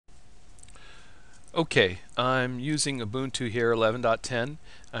Okay, I'm using Ubuntu here 11.10.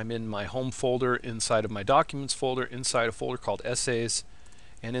 I'm in my home folder inside of my documents folder, inside a folder called essays,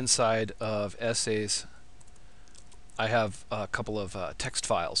 and inside of essays I have a couple of text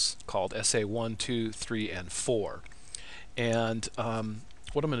files called essay 1, 2, 3, and 4. And what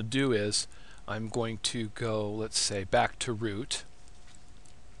I'm going to do is I'm going to go, let's say, back to root.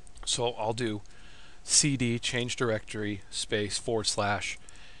 So I'll do cd change directory space /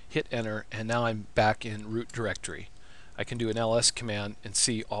 hit enter, and now I'm back in root directory. I can do an ls command and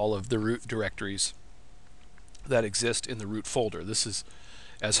see all of the root directories that exist in the root folder. This is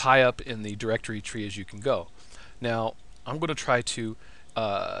as high up in the directory tree as you can go. Now I'm going to try to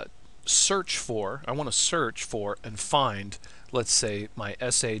search for and find, let's say, my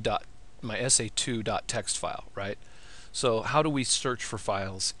essay2.txt file, right? So how do we search for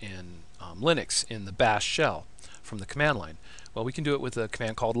files in Linux in the bash shell from the command line? Well, we can do it with a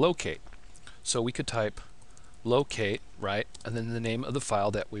command called locate. So we could type locate, right, and then the name of the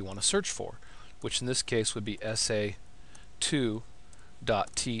file that we want to search for, which in this case would be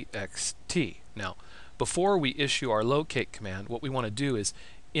essay2.txt. Now, before we issue our locate command, what we want to do is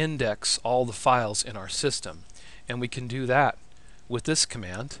index all the files in our system, and we can do that with this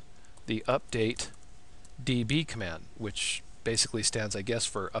command, the updatedb command, which basically stands, I guess,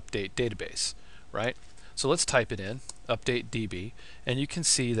 for update database, right? So let's type it in, updatedb, and you can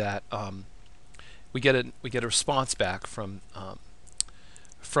see that we get a response back from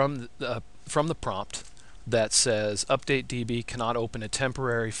the prompt that says updatedb cannot open a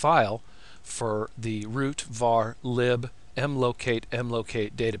temporary file for the root var lib mlocate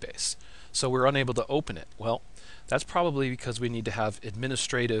database. So we're unable to open it. Well, that's probably because we need to have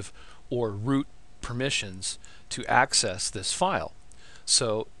administrative or root permissions to access this file.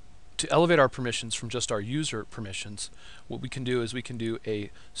 So to elevate our permissions from just our user permissions, what we can do is we can do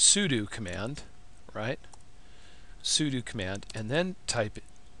a sudo command, right? Sudo command, and then type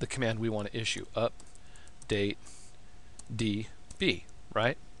the command we want to issue, updatedb,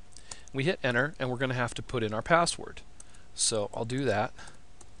 right? We hit enter, and we're going to have to put in our password. So I'll do that.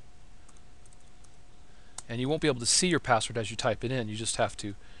 And you won't be able to see your password as you type it in. You just have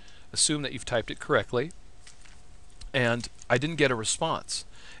to assume that you've typed it correctly. And I didn't get a response.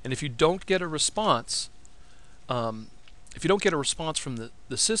 And if you don't get a response, from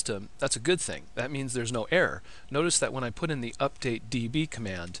the system, that's a good thing. That means there's no error. Notice that when I put in the updatedb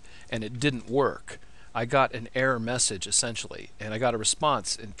command and it didn't work, I got an error message essentially, and I got a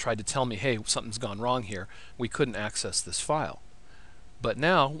response and tried to tell me, hey, something's gone wrong here. We couldn't access this file. But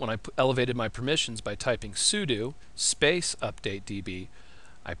now, when I elevated my permissions by typing sudo space updatedb,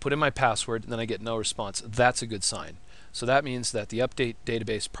 I put in my password and then I get no response. That's a good sign. So that means that the update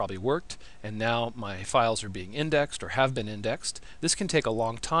database probably worked, and now my files are being indexed or have been indexed. This can take a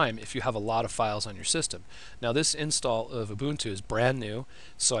long time if you have a lot of files on your system. Now this install of Ubuntu is brand new,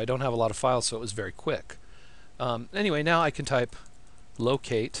 so I don't have a lot of files, so it was very quick. Anyway, now I can type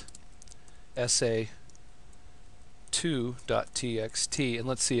locate essay2.txt, and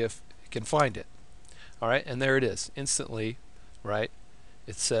let's see if it can find it. Alright, and there it is, instantly, right?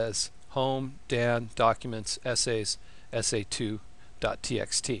 It says home, Dan, documents, essays,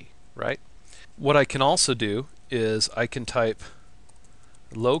 essay2.txt, right? What I can also do is I can type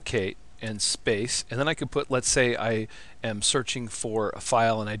locate and space, and then I could put, let's say I am searching for a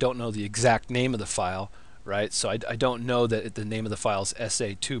file and I don't know the exact name of the file, right? So I don't know that the name of the file is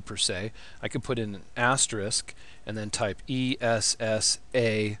SA2 per se. I could put in an asterisk and then type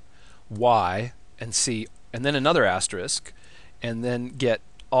ESSAY and see, and then another asterisk, and then get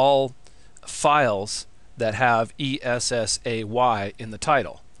all files that have ESSAY in the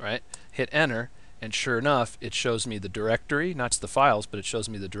title, right? Hit enter, and sure enough, it shows me the directory, not just the files, but it shows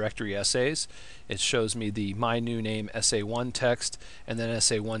me the directory essays. It shows me the my new name SA1 text, and then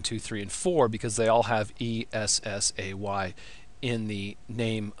SA1, 2, 3, and 4, because they all have ESSAY in the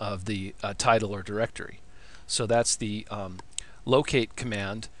name of the title or directory. So that's the locate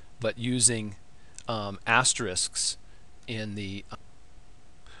command, but using asterisks in the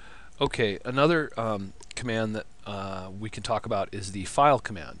Okay, another command that we can talk about is the file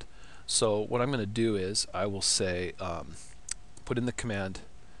command. So what I'm going to do is I will say put in the command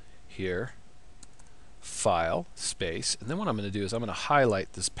here, file space, and then what I'm going to do is I'm going to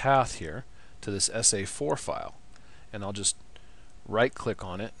highlight this path here to this SA4 file, and I'll just right click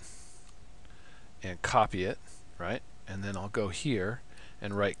on it and copy it, right? And then I'll go here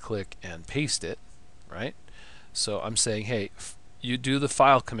and right click and paste it, right? So I'm saying, hey, you do the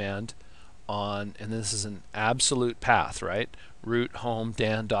file command on, and this is an absolute path, right? Root, home,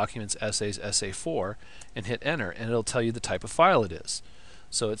 Dan, documents, essays, SA4, and hit enter, and it'll tell you the type of file it is.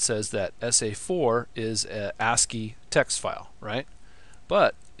 So it says that SA4 is an ASCII text file, right?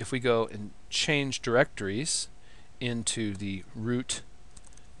 But if we go and change directories into the root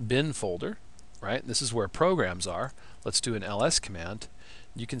bin folder, right? This is where programs are. Let's do an ls command.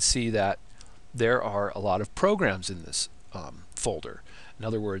 You can see that there are a lot of programs in this folder. In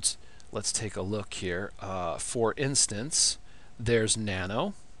other words, let's take a look here. For instance, there's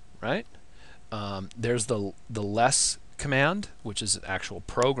nano, right? There's the less command, which is an actual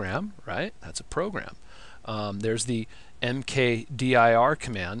program, right? That's a program. There's the mkdir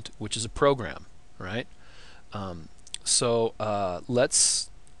command, which is a program, right? So let's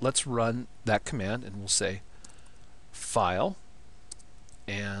run that command, and we'll say file,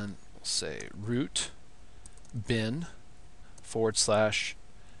 and we'll say root bin /mkdir,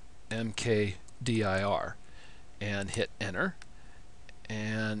 and hit enter.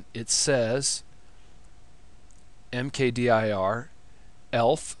 And it says mkdir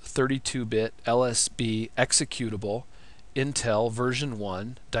elf 32-bit LSB executable Intel version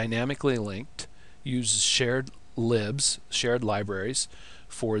 1 dynamically linked, uses shared libs, shared libraries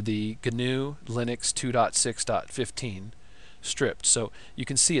for the GNU Linux 2.6.15 stripped. So you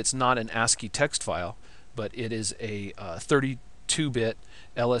can see it's not an ASCII text file, but it is a 32-bit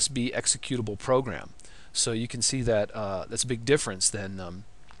LSB executable program. So you can see that that's a big difference than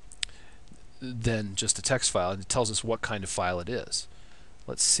just a text file, and it tells us what kind of file it is.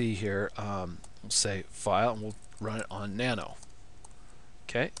 Let's see here. We'll say file, and we'll run it on nano.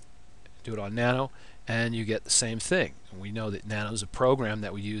 Okay, do it on nano, and you get the same thing. And we know that nano is a program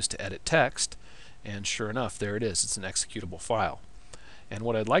that we use to edit text, and sure enough, there it is. It's an executable file. And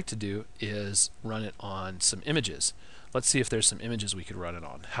what I'd like to do is run it on some images. Let's see if there's some images we could run it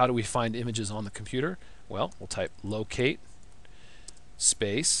on. How do we find images on the computer? Well, we'll type locate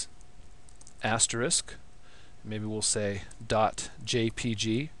space asterisk, maybe we'll say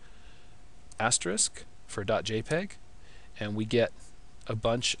 .jpg asterisk for .jpeg, and we get a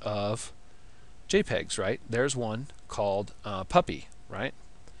bunch of JPEGs, right? There's one called puppy, right?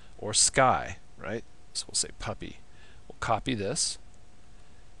 Or sky, right? So we'll say puppy. We'll copy this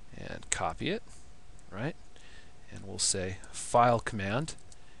and copy it, right? And we'll say file command,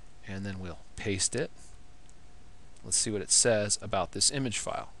 and then we'll paste it. Let's see what it says about this image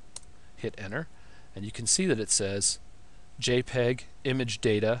file. Hit enter, and you can see that it says JPEG image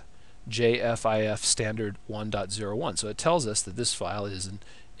data JFIF standard 1.01. So it tells us that this file is an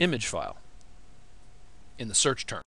image file in the search term.